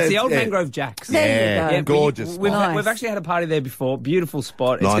 Yep. It's the old Mangrove Jacks. There you go. Gorgeous. We've actually had a party there before. Beautiful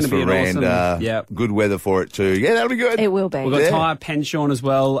spot. It's Nice going to be an veranda. awesome. Yeah. Good weather for it too. Yeah, that'll be good. It will be. We've got Ty Penshawn as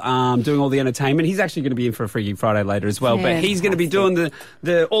well, doing all the entertainment. He's actually going to be in for a Freaky Friday later as well. But he's going to be doing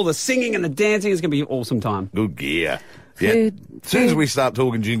all the singing and the dancing. It's going to be an awesome time. Good gear. Yeah. As soon as we start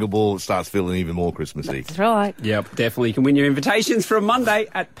talking Jingle Ball, it starts feeling even more Christmassy. That's right. Yep, definitely. You can win your invitations for a Monday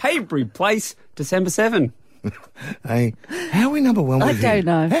at Paybury Place, December 7. Hey, how are we number one I with don't you?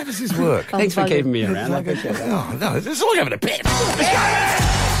 know. How does this work? Thanks for keeping me around. I Like appreciate that. Oh, no, it's all having a bet.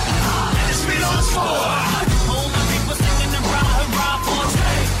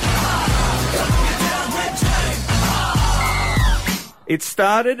 It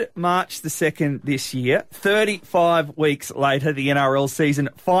started March the 2nd this year. 35 weeks later, the NRL season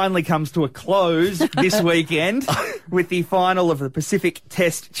finally comes to a close this weekend with the final of the Pacific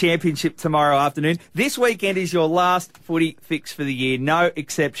Test Championship tomorrow afternoon. This weekend is your last footy fix for the year. No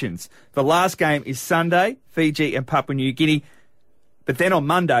exceptions. The last game is Sunday, Fiji and Papua New Guinea. But then on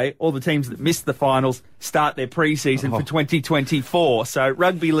Monday, all the teams that missed the finals start their pre-season for 2024. So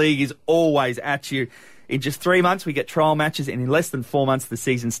rugby league is always at you. In just 3 months, we get trial matches, and in less than 4 months, the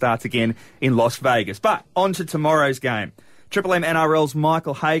season starts again in Las Vegas. But on to tomorrow's game. Triple M NRL's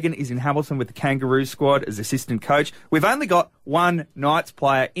Michael Hagan is in Hamilton with the Kangaroos squad as assistant coach. We've only got one Knights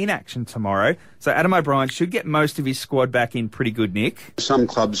player in action tomorrow, so Adam O'Brien should get most of his squad back in pretty good nick. Some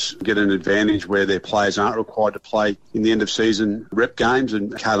clubs get an advantage where their players aren't required to play in the end-of-season rep games,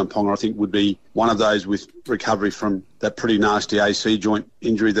 and Kalen Ponga, I think, would be one of those with recovery from that pretty nasty AC joint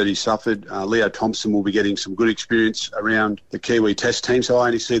injury that he suffered. Leo Thompson will be getting some good experience around the Kiwi Test team, so I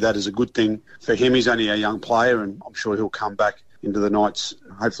only see that as a good thing for him. He's only a young player, and I'm sure he'll come back into the Knights,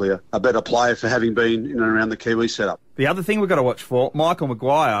 hopefully a better player for having been in and around the Kiwi setup. The other thing we've got to watch for, Michael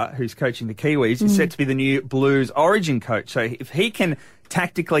Maguire, who's coaching the Kiwis, is set to be the new Blues Origin coach. So if he can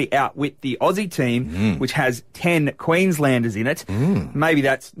tactically outwit the Aussie team, which has 10 Queenslanders in it, maybe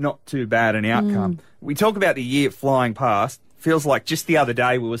that's not too bad an outcome. We talk about the year flying past. Feels like just the other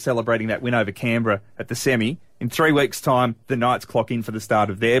day we were celebrating that win over Canberra at the semi. In 3 weeks' time, the Knights clock in for the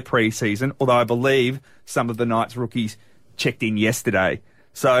start of their pre-season, although I believe some of the Knights rookies checked in yesterday.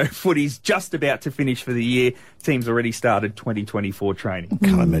 So footy's just about to finish for the year. Team's already started 2024 training.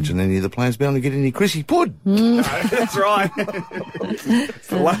 Can't imagine any of the players be able to get any Chrissy Pud. No, that's right. It's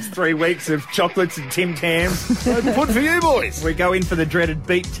the last 3 weeks of chocolates and Tim Tams. No Pud for you boys. We go in for the dreaded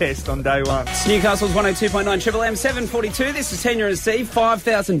beat test on day one. Newcastle's 102.9 Triple M 742. This is Tenure and Steve.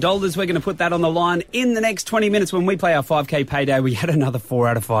 $5,000. We're going to put that on the line in the next 20 minutes when we play our 5K payday. We had another 4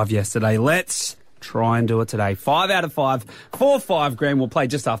 out of 5 yesterday. Let's try and do it today. 5 out of 5 for $5 grand. We'll play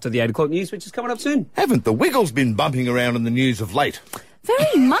just after the 8 o'clock news, which is coming up soon. Haven't the Wiggles been bumping around in the news of late?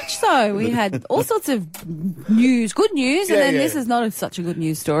 Very much so. We had all sorts of news, good news, and then this is not such a good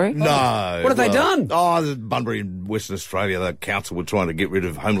news story. No. What have they done? Oh, the Bunbury in Western Australia, the council were trying to get rid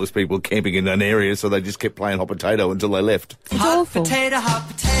of homeless people camping in an area, so they just kept playing hot potato until they left. It's awful. Hot potato, hot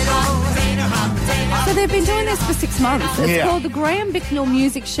potato. So they've been doing this for 6 months. It's called the Graham Bicknell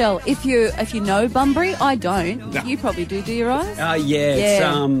Music Shell. If you know Bunbury, I don't. No. You probably do you, Rise?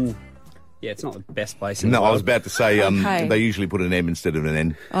 Yeah, it's not the best place in the No, world. I was about to say Okay. they usually put an M instead of an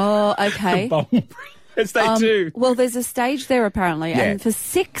N. Oh, okay. Yes, they do. Well, there's a stage there apparently, Yeah. and for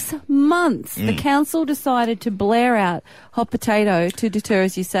 6 months, the council decided to blare out hot potato to deter,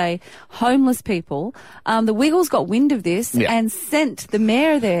 as you say, homeless people. The Wiggles got wind of this and sent the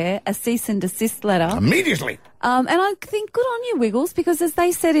mayor there a cease and desist letter. Immediately. And I think good on you, Wiggles, because as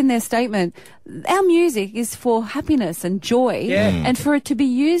they said in their statement, our music is for happiness and joy, and for it to be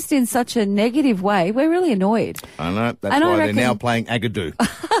used in such a negative way, we're really annoyed. I know. That's And I why reckon- they're now playing Agadoo.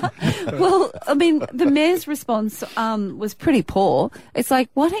 Well, I mean, the mayor's response was pretty poor. It's like,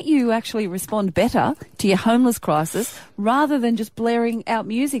 why don't you actually respond better to your homeless crisis rather than just blaring out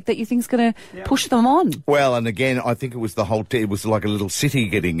music that you think's going to push them on? Well, and again, I think it was the whole... it was like a little city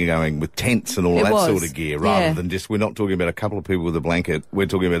getting going with tents and all It that was. sort of gear, rather Yeah. than just... We're not talking about a couple of people with a blanket. We're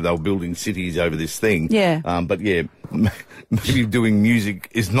talking about they were building cities over this thing. Yeah. But yeah, maybe doing music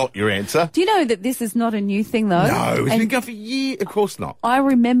is not your answer. Do you know that this is not a new thing, though? No, it's And been going for years. Of course not. I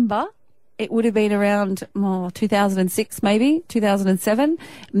remember it would have been around 2006, maybe 2007.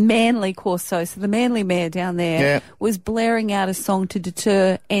 Manly Corso, so the Manly Mayor down there was blaring out a song to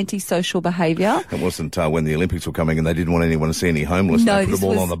deter antisocial behaviour. It wasn't when the Olympics were coming and they didn't want anyone to see any homeless. No, they put this them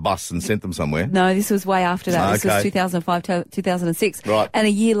all was- on the bus and sent them somewhere. No, this was way after that. This was Okay. 2005, 2006. Right. And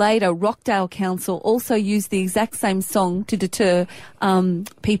a year later, Rockdale Council also used the exact same song to deter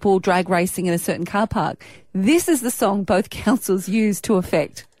people drag racing in a certain car park. This is the song both councils used to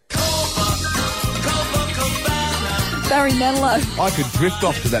effect. Barry Manilow. I could drift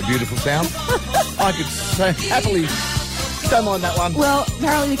off to that beautiful sound. I could so happily. Don't mind that one. Well,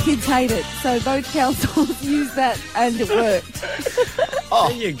 apparently the kids hate it, so both councils used that and it worked.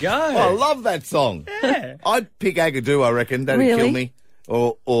 There you go. I love that song. Yeah. I'd pick Agadoo, I reckon. That'd Really? kill me.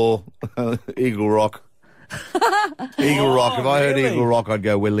 Or Eagle Rock. Eagle Rock. If I heard really? Eagle Rock, I'd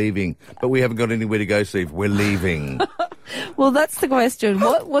go, we're leaving. But we haven't got anywhere to go, Steve. We're leaving. Well, that's the question.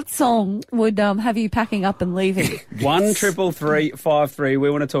 What song would have you packing up and leaving? 133353. We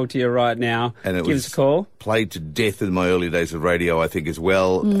want to talk to you right now. And it Give was us a call. played to death in my early days of radio, I think, as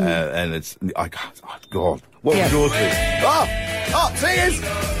well. And it's, I can't, oh, God. What was yours? Oh, singers!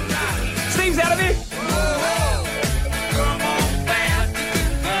 Steve's out of here.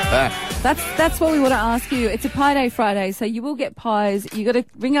 That's what we want to ask you. It's a Pie Day Friday, so you will get pies. You got to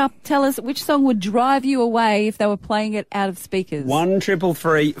ring up, tell us which song would drive you away if they were playing it out of speakers.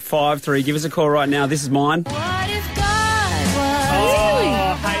 133353. Give us a call right now. This is mine. Really?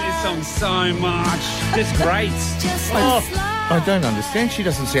 I hate this song so much. Just great. I don't understand. She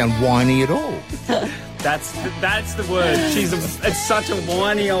doesn't sound whiny at all. That's the word. It's such a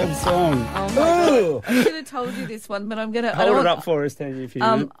whiny old song. Oh my God. I should have told you this one, but I'm going to... Hold it up for us, Tanya, if you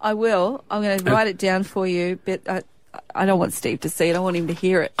want. I will. I'm going to write it down for you, but I don't want Steve to see it. I want him to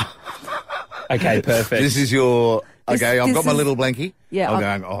hear it. Okay, perfect. This is your... Okay, I've got my is- little blankie. Yeah, I'm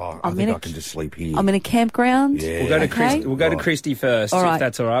going, I think I can just sleep here. I'm in a campground. Yeah. We'll go to Okay. We'll go to Christy first, All right. if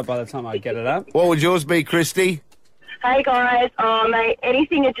that's all right, by the time I get it up. What would yours be, Christy? Hey guys, mate,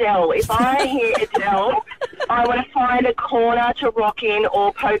 anything Adele. If I hear Adele, I want to find a corner to rock in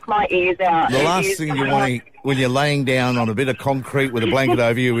or poke my ears out. The It last is- thing you want to, when you're laying down on a bit of concrete with a blanket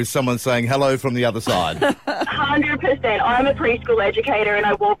over you is someone saying hello from the other side. 100%. I'm a preschool educator and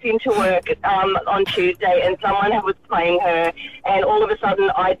I walked into work on Tuesday and someone was playing her and all of a sudden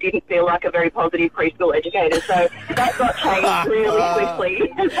I didn't feel like a very positive preschool educator. So that got changed really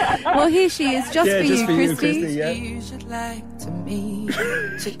quickly. Well, here she is, just for you, Christy. You should like to me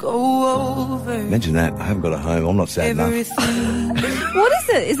to go over Imagine that. I haven't got a home. I'm not sad enough. everything. What is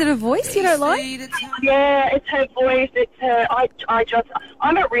it? Is it a voice you don't like? Yeah, it's her voice. It's her.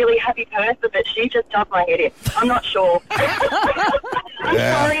 I'm a really happy person, but she just does my head in. I'm not sure. I'm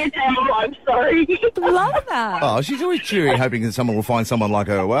sorry, Adele. I'm sorry. Love that. Oh, she's always cheery, hoping that someone will find someone like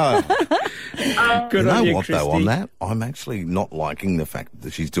her. Wow. Good you know on you, what, though, Christy. on that? I'm actually not liking the fact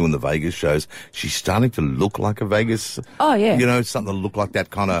that she's doing the Vegas shows. She's starting to look like a Vegas. Oh, yeah. You know, something to look like that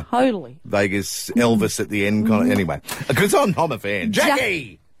kind of Totally. Vegas Elvis at the end kind of. Anyway, because I'm a fan.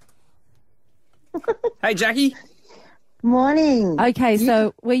 Jackie! Hey, Jackie. Morning. Okay,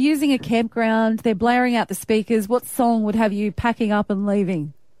 so we're using a campground. They're blaring out the speakers. What song would have you packing up and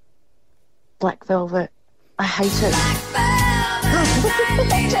leaving? Black Velvet. I hate it.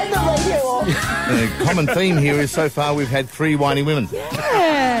 Turn the radio off. The common theme here is so far we've had 3 whiny women.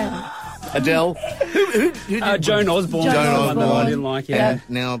 Yeah. Adele. Who did Joan Osborne. Joan was the one that I Osborne. didn't like, And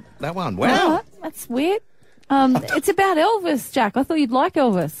now that one. Oh, Wow. that's weird. It's about Elvis, Jack. I thought you'd like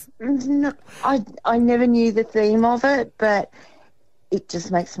Elvis. No, I never knew the theme of it, but it just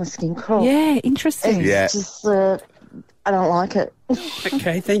makes my skin crawl. Yeah, interesting. It's just, I don't like it.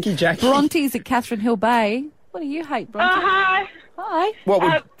 Okay, thank you, Jackie. Bronte's at Catherine Hill Bay. What do you hate, Bronte? Hi. Hi. What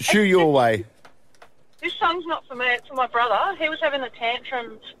would shoo you away? This song's not for me, it's for my brother. He was having a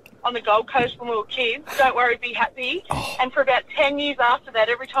tantrum on the Gold Coast when we were kids. Don't worry, be happy. Oh. And for about 10 years after that,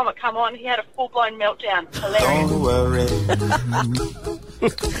 every time it come on, he had a full-blown meltdown. Hilarious. Don't worry.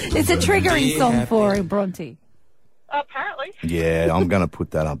 It's a triggering song for him, Bronte. Apparently. Yeah, I'm going to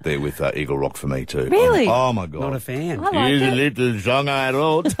put that up there with Eagle Rock for me too. Really? Oh my God. Not a fan. I like Here's it. a little song I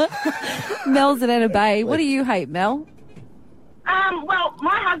wrote. Mel's at Anna Bay. What do you hate, Mel? Well,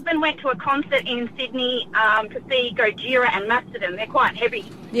 my husband went to a concert in Sydney to see Gojira and Mastodon. They're quite heavy.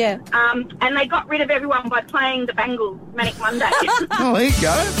 Yeah. And they got rid of everyone by playing the Bangles Manic Monday. Oh, there you go.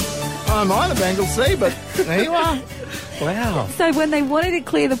 I might have angled C, but there you are. Wow. So when they wanted to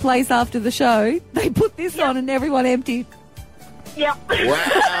clear the place after the show, they put this on and everyone emptied. Yep.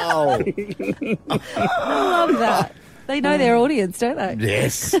 Wow. I love that. They know their audience, don't they?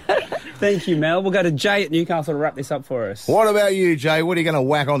 Yes. Thank you, Mel. We'll go to Jay at Newcastle to wrap this up for us. What about you, Jay? What are you going to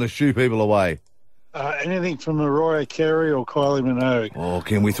whack on to shoo people away? Anything from Mariah Carey or Kylie Minogue. Oh,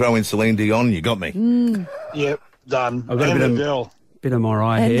 can we throw in Celine Dion? You got me. Yep, done. I've got And a Adele. bit of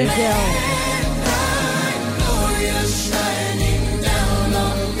Mariah here.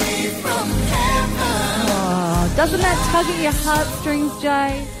 Oh, doesn't that tug at your heartstrings,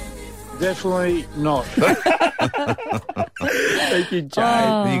 Jay? Definitely not. Thank you, Jay.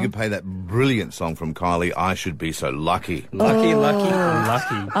 Then you could play that brilliant song from Kylie, I Should Be So Lucky. Lucky,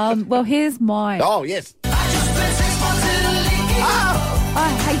 lucky. Well, here's mine. Oh, yes. I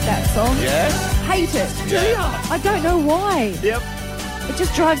hate that song. Yeah? Hate it. Yeah. I don't know why. Yep. It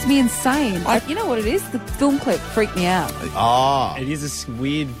just drives me insane. You know what it is? The film clip freaked me out. Ah. It is a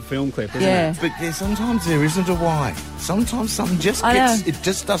weird film clip, isn't Yeah. it? But sometimes there isn't a why. Sometimes something just I gets, know. it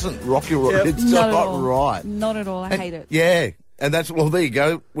just doesn't rock your, it's Not at not all. right. Not at all. I hate it. Yeah. And that's, well, there you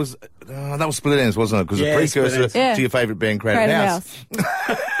go. That was Split Ends, wasn't it? Because Yeah, a precursor Split Ends. to your favourite band, Crowded House.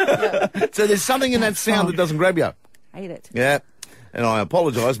 So there's something in that sound that doesn't grab you. Hate it. Yeah. And I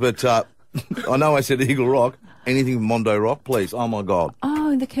apologise, but I know I said Eagle Rock. Anything from Mondo Rock, please. Oh, my God.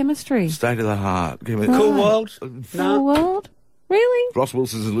 Oh, the chemistry. State of the heart. Give me Cool World. Cool World? Really? Ross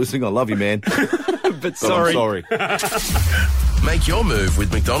Wilson's listening. I love you, man. But sorry. I'm sorry. Make your move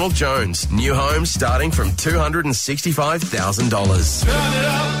with McDonald Jones. New homes starting from $265,000. Turn it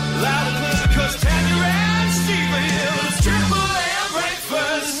up loud and clear, 'cause Tanya and Stevie's Triple M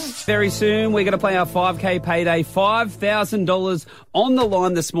breakfast. Very soon, we're going to play our 5K payday. $5,000 on the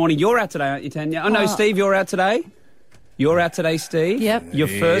line this morning. You're out today, aren't you, Tanya? Oh, no, Steve, you're out today? You're out today, Steve? Yep. Your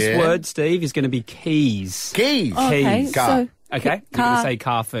first Yeah. word, Steve, is going to be keys. Keys. Okay, Keys. Car. so... Okay? You're going to say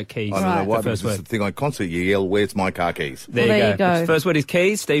car for keys. I don't know Right. why, The but first it's the word. thing I constantly yell, where's my car keys? There, Well, you there go. you go. First word is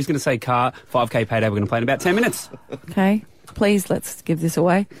keys. Steve's going to say car. 5K payday. We're going to play in about 10 minutes. Okay, please let's give this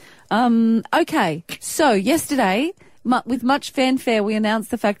away. Okay, so yesterday, with much fanfare, we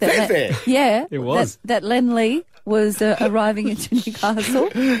announced the fact that... Fanfare? It was. That Len Lee was arriving into Newcastle.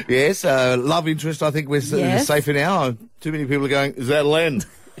 Yes, love interest, I think we're Yes. safe for now. Too many people are going, is that Len?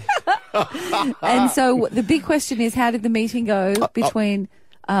 And so the big question is, how did the meeting go between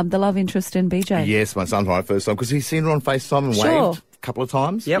the love interest and BJ? Yes, my son's right first time, because he's seen her on FaceTime and Sure. waved a couple of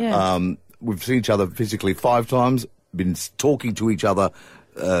times. Yep. Yeah. We've seen each other physically 5 times, been talking to each other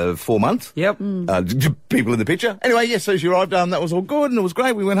 4 months. Yep. People in the picture. Anyway, yes, so she arrived, that was all good, and it was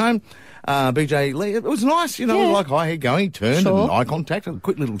great. We went home. BJ Lee, it was nice, you know, Yeah. like, hi, how you going? He turned, Sure. and eye contact, and a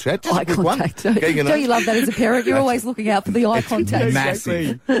quick little chat. Just Eye a quick one. contact. Getting a Don't you note. love that as a parent? You're always looking out for the eye contact.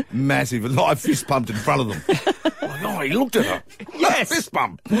 Massive. Massive. And I fist pumped in front of them. Like, oh, he looked at her. Yes. Fist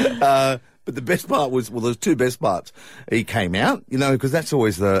bump. But the best part was, well, there's 2 best parts. He came out, you know, because that's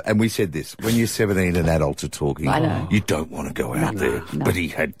always and we said this, when you're 17 and adults are talking, I know. you don't want to go out there. no. But he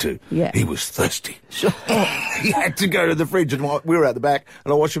had to. Yeah. He was thirsty. He had to go to the fridge, and we were out the back,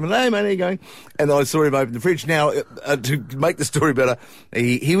 and I watched him, and hey, man, how you going? And I saw him open the fridge. Now, to make the story better,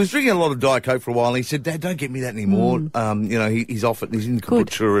 he was drinking a lot of Diet Coke for a while, and he said, Dad, don't get me that anymore. You know, he's off it. He's in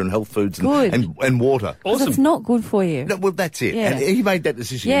kombucha and health foods and water. 'Cause it's not good for you. No, well, that's it. Yeah. And he made that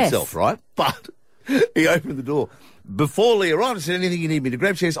decision Yes. himself, right? But he opened the door. Before Lee arrived, I said, anything you need me to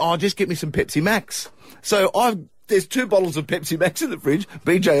grab? She says, just get me some Pepsi Max. So there's 2 bottles of Pepsi Max in the fridge.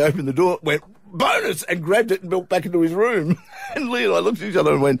 BJ opened the door, went, bonus, and grabbed it and walked back into his room. And Lee and I looked at each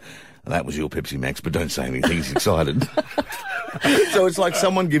other and went, that was your Pepsi Max, but don't say anything. He's excited. So it's like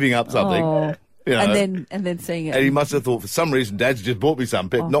someone giving up something. Oh. You know, And then seeing it. and he must have thought, for some reason, Dad's just bought me some.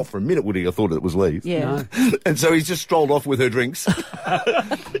 But not for a minute would he have thought it was Lee's. Yeah. And so he's just strolled off with her drinks.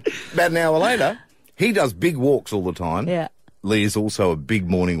 About an hour later, he does big walks all the time. Yeah. Lee is also a big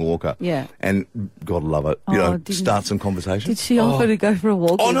morning walker. Yeah. And God love it. You know, start some conversation. Did she offer to go for a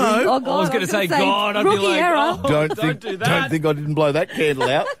walk? Oh, with no. him? Oh, God, I was going to say, God, I'd be rookie like, error. Don't think I didn't blow that candle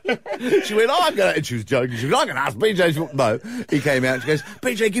out. She went, I'm going to, and she was joking. She went, I'm going to ask BJ. No, he came out and she goes,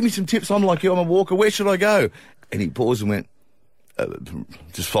 BJ, give me some tips. I'm like you, I'm a walker. Where should I go? And he paused and went,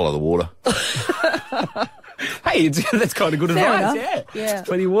 just follow the water. Hey, that's kind of good Fair advice. enough. Yeah. Yeah.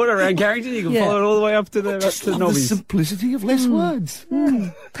 Plenty of water around Carrington. You can follow it all the way up to the Just love the Nobbies. simplicity of less words.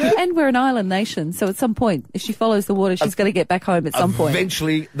 And we're an island nation, so at some point, if she follows the water, she's going to get back home at some point.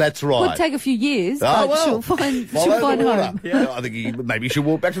 Eventually, that's right. Would take a few years, Oh, but well. she'll find Follow the water. home. Yeah. I think maybe she'll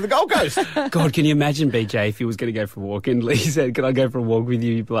walk back to the Gold Coast. God, can you imagine, BJ, if he was going to go for a walk and Lee said, can I go for a walk with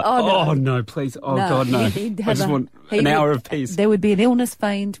you? You'd be like, Oh, no. no, please. Oh, No, God, no. he'd I have just a want An hour of peace. There would be an illness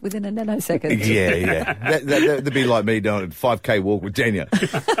feigned within a nanosecond. Yeah. That'd be like me doing a 5K walk with Tanya.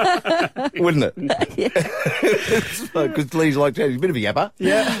 Wouldn't it? Because Lee's like, he's a bit of a yapper.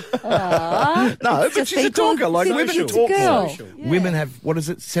 Yeah. No, but she's a talker. Like women talk girl. more. Women have,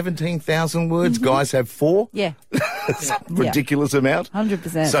 17,000 words. Guys have 4. Yeah. It's a ridiculous amount.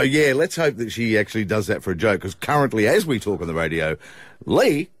 100%. So, yeah, let's hope that she actually does that for a joke. Because currently, as we talk on the radio,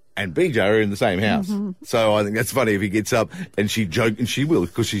 Lee and BJ are in the same house. So I think that's funny if he gets up and she joke, and she will,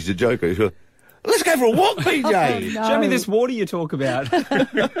 because she's a joker. She'll, let's go for a walk, BJ. Show me this water you talk about.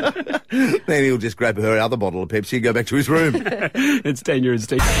 Then he'll just grab her other bottle of Pepsi and go back to his room. It's Tanya and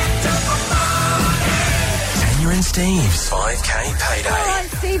Steve. Tanya and Steve's 5K payday. All right,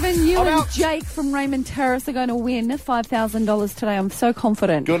 Stephen, you and Jake from Raymond Terrace are going to win $5,000 today. I'm so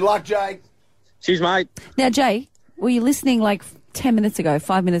confident. Good luck, Jake. Cheers, mate. Now, Jake, were you listening like 10 minutes ago,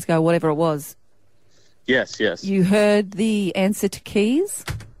 5 minutes ago, whatever it was? Yes. You heard the answer to keys?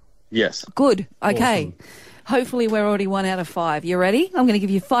 Yes. Good. Okay. Awesome. Hopefully we're already 1 out of 5. You ready? I'm going to give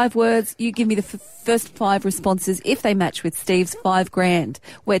you 5 words. You give me the first 5 responses. If they match with Steve's, $5,000.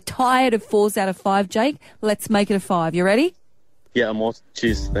 We're tired of 4s out of 5, Jake. Let's make it a 5. You ready? Yeah, I'm awesome.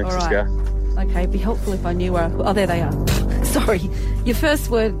 Cheers. Thanks, All let's right. go. Okay, it'd be helpful if I knew where... Oh, there they are. Sorry. Your first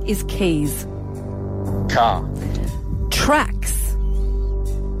word is keys. Car. Tracks.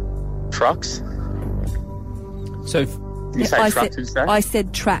 Trucks. So... Did you say I trucks? said, Did you say? I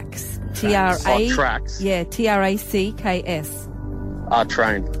said tracks. Tracks. Tracks. Yeah, Tracks.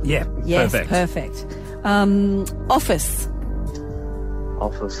 Train. Yeah, Yes, perfect. Office.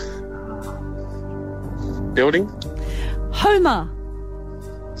 Office. Building. Homer.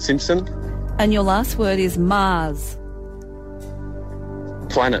 Simpson. And your last word is Mars.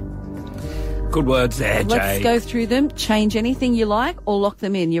 Planet. Good words there, Jay. Let's go through them. Change anything you like or lock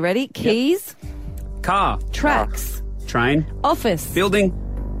them in. You ready? Keys. Car. Tracks. Train. Office. Building.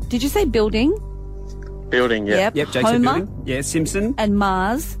 Did you say building? Building, yeah. Yep. Yep, Jake said Homer. building. Yeah, Simpson. And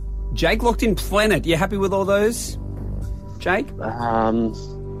Mars. Jake locked in planet. You happy with all those, Jake?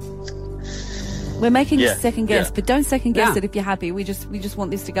 We're making Yeah, a second guess, yeah. but don't second guess Nah. it if you're happy. We just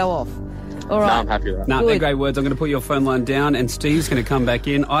want this to go off. All right. No, I'm happy with that. No, Good. they're great words. I'm going to put your phone line down, and Steve's going to come back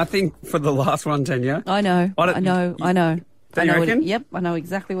in. I think for the last one, Tanya. I know. I know. Don't you reckon? Yep, I know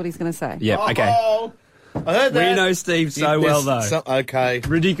exactly what he's going to say. Yep, okay. I heard that. We know Steve so well, though. Okay.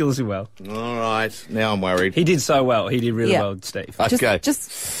 Ridiculously well. All right. Now I'm worried. He did so well. He did really Yeah. well, Steve. Okay.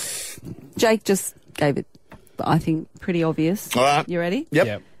 Jake just gave it, I think, pretty obvious. All right. You ready?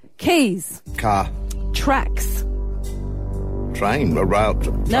 Yep. Keys. Car. Tracks. Train. A rail.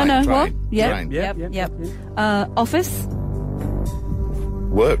 No, what? Yep. Train. Yep. Office.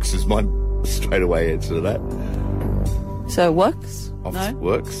 Works is my straightaway answer to that. So works. Office No.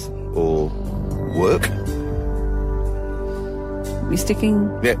 works or work. You're sticking.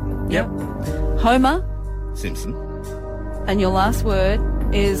 Yep. Yep. Homer. Simpson. And your last word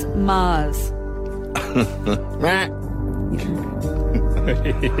is Mars. I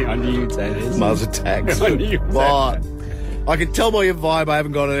knew you'd say this. Mars Attacks. I knew you'd say But I can tell by your vibe I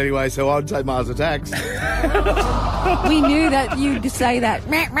haven't got it anyway, so I'd say Mars Attacks. We knew that you'd say that.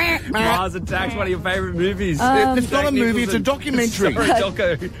 Mars Attacks, one of your favourite movies. It's not a movie, it's a documentary. Sorry,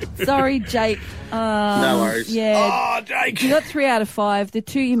 Jocko. Sorry, Jake. No worries. Yeah. Oh, Jake. You got 3 out of 5. The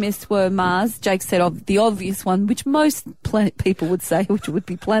 2 you missed were Mars. Jake said the obvious one, which most planet people would say, which would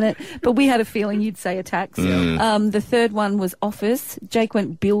be planet. But we had a feeling you'd say attacks. The third one was office. Jake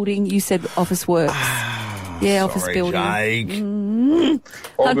went building. You said office works. Yeah, office Sorry, building. Jake.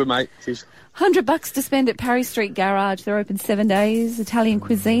 All good, mate. Cheers. $100 to spend at Parry Street Garage. They're open 7 days. Italian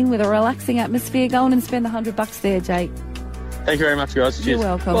cuisine with a relaxing atmosphere. Go on and spend the $100 there, Jake. Thank you very much, guys. Cheers. You're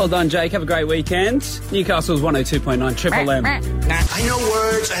welcome. Well done, Jake. Have a great weekend. Newcastle's 102.9 Triple M. I know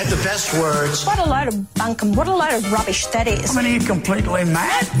words. I have the best words. What a load of bunkum. What a load of rubbish that is. I mean, are you completely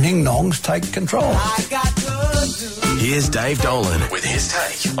mad? Ning Nongs take control. Here's Dave Dolan with his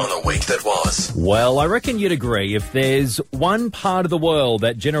take on the week that was. Well, I reckon you'd agree if there's one part of the world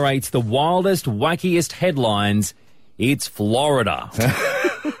that generates the wildest, wackiest headlines, it's Florida.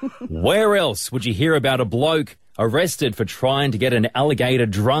 Where else would you hear about a bloke arrested for trying to get an alligator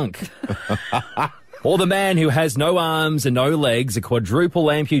drunk? Or the man who has no arms and no legs, a quadruple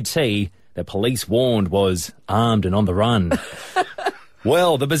amputee that police warned was armed and on the run.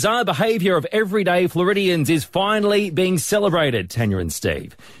 Well, the bizarre behaviour of everyday Floridians is finally being celebrated, Tanya and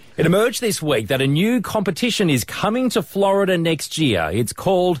Steve. It emerged this week that a new competition is coming to Florida next year. It's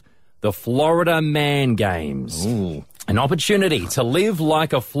called the Florida Man Games. Ooh. An opportunity to live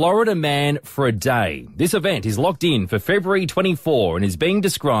like a Florida man for a day. This event is locked in for February 24 and is being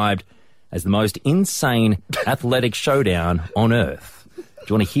described as the most insane athletic showdown on Earth. Do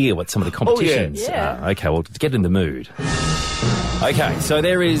you want to hear what some of the competitions are? Okay, well, let's get in the mood. Okay, so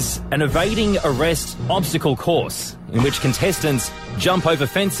there is an evading arrest obstacle course in which contestants jump over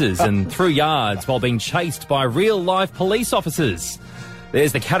fences and through yards while being chased by real-life police officers.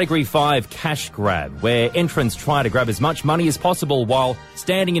 There's the Category 5 cash grab, where entrants try to grab as much money as possible while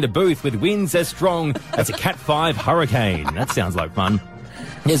standing in a booth with winds as strong as a Cat 5 hurricane. That sounds like fun.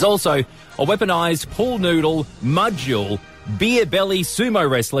 There's also a weaponised pool noodle, mud duel, beer belly sumo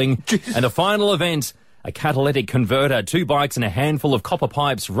wrestling, and the final event, a catalytic converter, 2 bikes and a handful of copper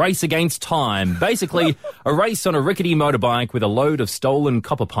pipes race against time. Basically, a race on a rickety motorbike with a load of stolen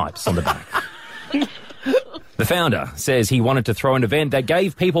copper pipes on the back. The founder says he wanted to throw an event that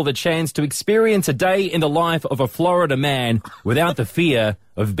gave people the chance to experience a day in the life of a Florida man without the fear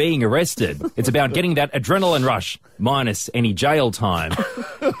of being arrested. It's about getting that adrenaline rush, minus any jail time.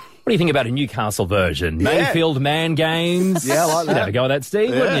 What do you think about a Newcastle version? Yeah. Mayfield Man Games? Yeah, I like that. You'd have a go at that, Steve,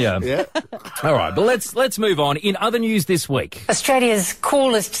 wouldn't you? Yeah. All right, but let's move on. In other news this week. Australia's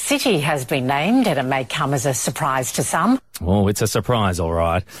coolest city has been named, and it may come as a surprise to some. Oh, it's a surprise, all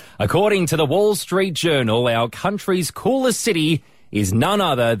right. According to the Wall Street Journal, our country's coolest city is none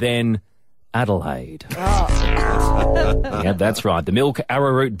other than Adelaide. Yeah, that's right. The milk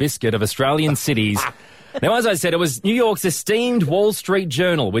arrowroot biscuit of Australian cities. Now, as I said, it was New York's esteemed Wall Street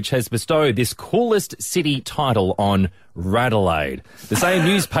Journal which has bestowed this coolest city title on Radelaide. The same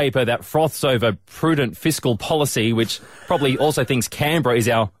newspaper that froths over prudent fiscal policy, which probably also thinks Canberra is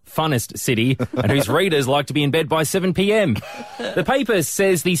our funnest city and whose readers like to be in bed by 7 p.m. The paper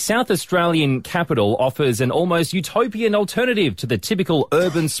says the South Australian capital offers an almost utopian alternative to the typical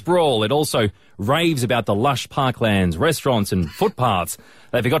urban sprawl. It also raves about the lush parklands, restaurants and footpaths.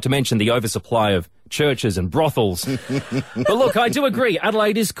 They forgot to mention the oversupply of churches and brothels. But look, I do agree,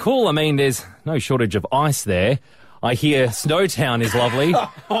 Adelaide is cool. I mean, there's no shortage of ice there. I hear Snowtown is lovely.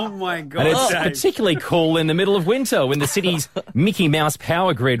 Oh, my God. And it's particularly cool in the middle of winter when the city's Mickey Mouse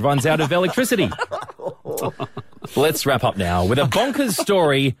power grid runs out of electricity. Let's wrap up now with a bonkers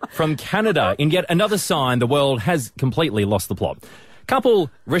story from Canada in yet another sign the world has completely lost the plot. Couple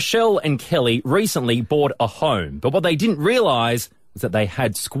Rochelle and Kelly recently bought a home, but what they didn't realise was that they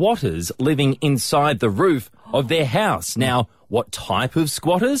had squatters living inside the roof of their house. Now, what type of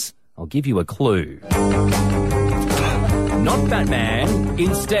squatters? I'll give you a clue. Not Batman,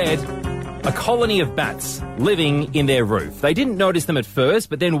 instead, a colony of bats living in their roof. They didn't notice them at first,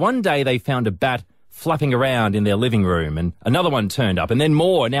 but then one day they found a bat flapping around in their living room, and another one turned up, and then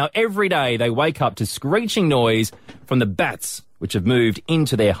more. Now, every day they wake up to screeching noise from the bats which have moved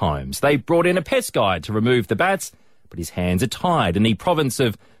into their homes. They brought in a pest guide to remove the bats, but his hands are tied. In the province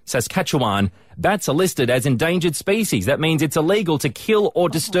of Saskatchewan, bats are listed as endangered species. That means it's illegal to kill or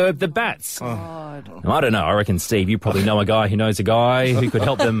disturb the bats. Now, I don't know. I reckon, Steve, you probably know a guy who knows a guy who could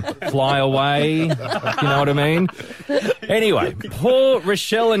help them fly away. You know what I mean? Anyway, poor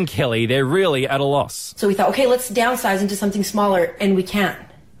Rochelle and Kelly, they're really at a loss. So we thought, okay, let's downsize into something smaller, and we can't.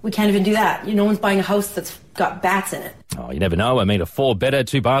 We can't even do that. No one's buying a house that's got bats in it. Oh, you never know. I mean, a 4-bedder,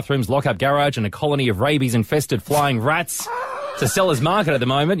 2 bathrooms, lock-up garage and a colony of rabies-infested flying rats. It's a seller's market at the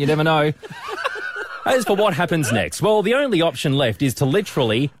moment. You never know. As for what happens next, well, the only option left is to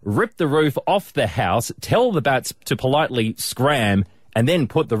literally rip the roof off the house, tell the bats to politely scram, and then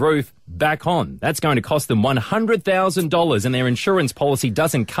put the roof back on. That's going to cost them $100,000, and their insurance policy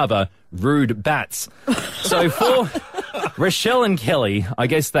doesn't cover rude bats. So for Rochelle and Kelly, I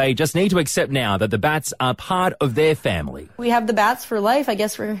guess they just need to accept now that the bats are part of their family. We have the bats for life. I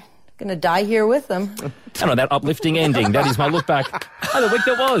guess we're going to die here with them. And on that uplifting ending, that is my look back on the week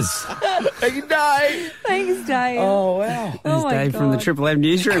that was. Thank you, Dave. Thanks, Dave. Oh, wow. There's Dave from the Triple M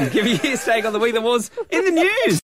newsroom giving you his take on the week that was in the news.